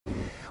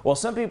Well,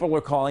 some people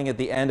are calling it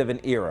the end of an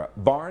era.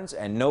 Barnes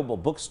 & Noble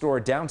bookstore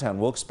downtown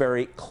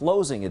Wilkes-Barre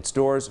closing its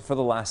doors for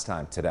the last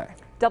time today.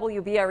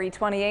 WBRE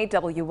 28,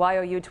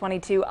 WYOU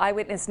 22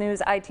 Eyewitness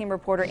News I-Team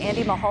reporter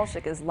Andy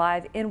Mahalchik is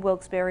live in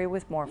Wilkes-Barre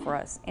with more for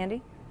us.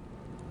 Andy?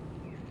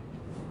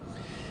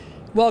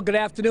 Well, good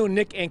afternoon,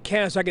 Nick and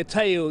Candace. I can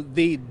tell you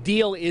the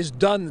deal is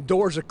done. The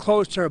doors are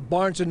closed here at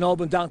Barnes &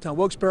 Noble in downtown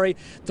Wilkes-Barre.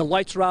 The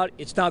lights are out.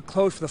 It's now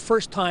closed for the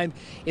first time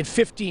in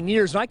 15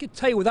 years. And I can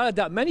tell you without a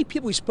doubt, many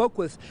people we spoke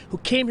with who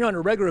came here on a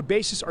regular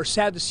basis are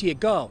sad to see it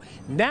go.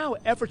 Now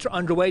efforts are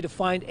underway to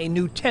find a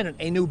new tenant,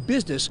 a new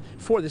business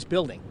for this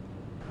building.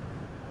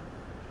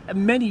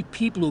 Many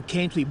people who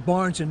came to the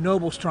Barnes &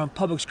 Noble store on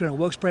Public Square in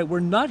Wilkes-Barre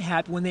were not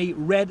happy when they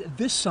read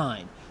this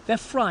sign that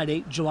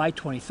Friday, July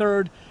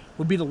 23rd,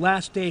 would be the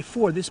last day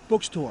for this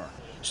bookstore.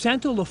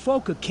 Santo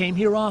LaFoca came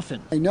here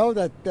often. I know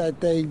that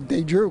they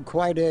drew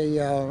quite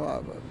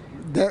a,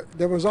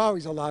 there was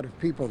always a lot of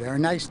people there,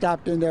 and I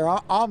stopped in there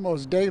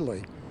almost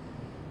daily.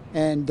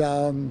 And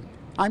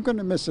I'm going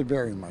to miss it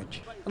very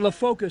much.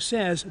 LaFoca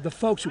says the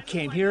folks who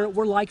came here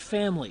were like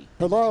family.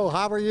 Hello,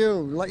 how are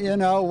you? You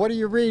know, what are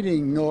you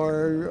reading?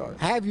 Or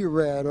have you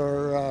read?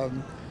 Or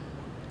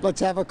let's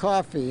have a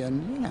coffee.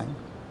 And, you know,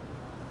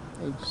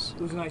 it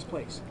was a nice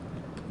place.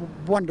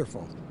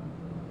 Wonderful.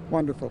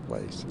 Wonderful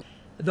place.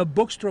 The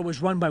bookstore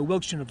was run by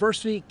Wilkes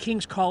University,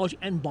 King's College,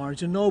 and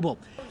Barnes & Noble.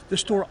 The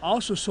store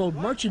also sold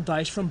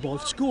merchandise from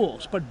both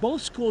schools, but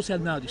both schools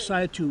have now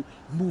decided to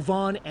move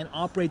on and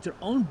operate their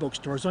own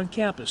bookstores on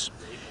campus.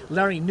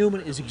 Larry Newman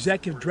is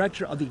executive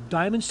director of the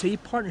Diamond City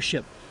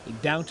Partnership, a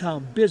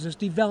downtown business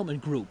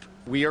development group.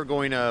 We are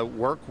going to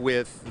work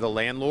with the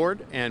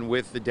landlord and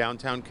with the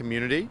downtown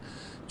community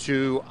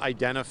to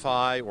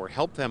identify or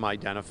help them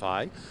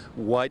identify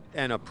what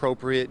an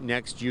appropriate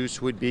next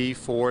use would be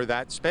for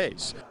that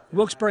space.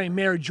 Wilkes-Barre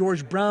Mayor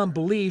George Brown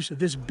believes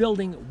this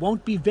building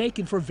won't be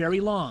vacant for very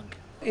long.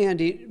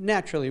 Andy,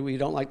 naturally we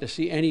don't like to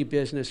see any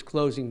business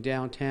closing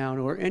downtown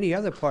or any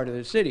other part of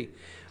the city,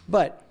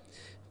 but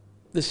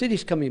the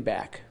city's coming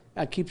back.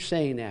 I keep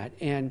saying that,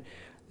 and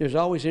there's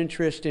always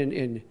interest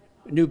in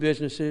new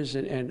businesses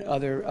and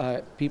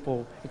other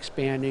people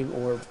expanding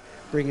or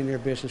bringing their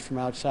business from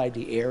outside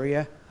the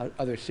area,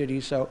 other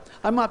cities, so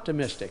I'm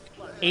optimistic.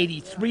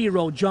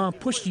 83-year-old John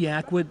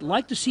Pushniak would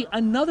like to see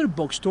another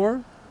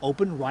bookstore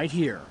open right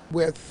here.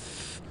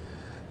 With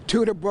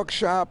Tudor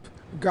Bookshop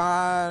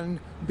gone,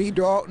 B.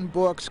 Dalton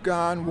Books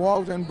gone,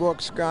 Walden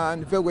Books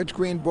gone, Village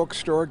Green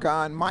Bookstore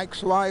gone,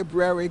 Mike's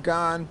Library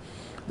gone,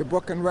 the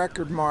Book and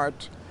Record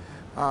Mart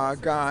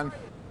gone.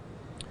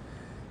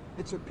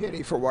 It's a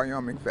pity for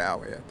Wyoming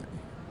Valley, I think.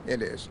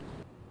 It is.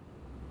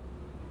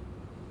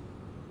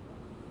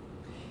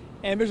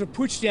 And Mr.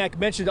 Puchniak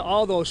mentioned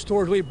all those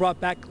stores really brought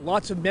back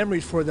lots of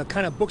memories for the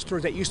kind of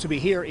bookstores that used to be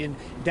here in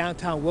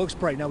downtown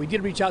Wilkes-Barre. Now, we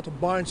did reach out to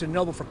Barnes &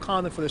 Noble for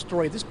comment for the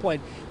story. At this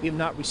point, we have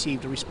not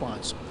received a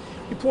response.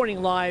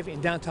 Reporting live in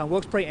downtown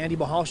Wilkes-Barre, Andy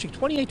Mahalchik,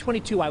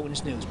 2822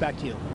 Eyewitness News. Back to you.